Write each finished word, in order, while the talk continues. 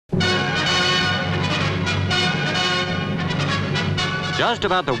Just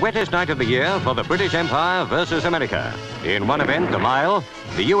about the wettest night of the year for the British Empire versus America. In one event, the mile,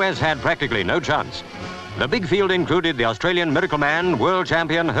 the US had practically no chance. The big field included the Australian miracle man, world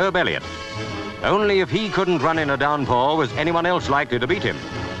champion Herb Elliot. Only if he couldn't run in a downpour was anyone else likely to beat him.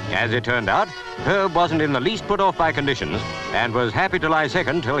 As it turned out, Herb wasn't in the least put off by conditions and was happy to lie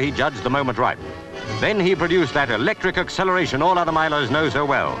second till he judged the moment ripe. Then he produced that electric acceleration all other milers know so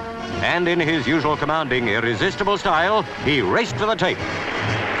well. And in his usual commanding, irresistible style, he raced for the tape.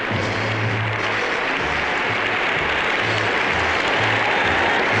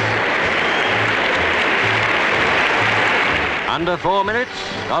 Under 4 minutes?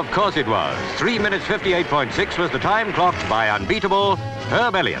 Of course it was. 3 minutes 58.6 was the time clocked by unbeatable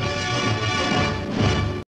Herb Elliot.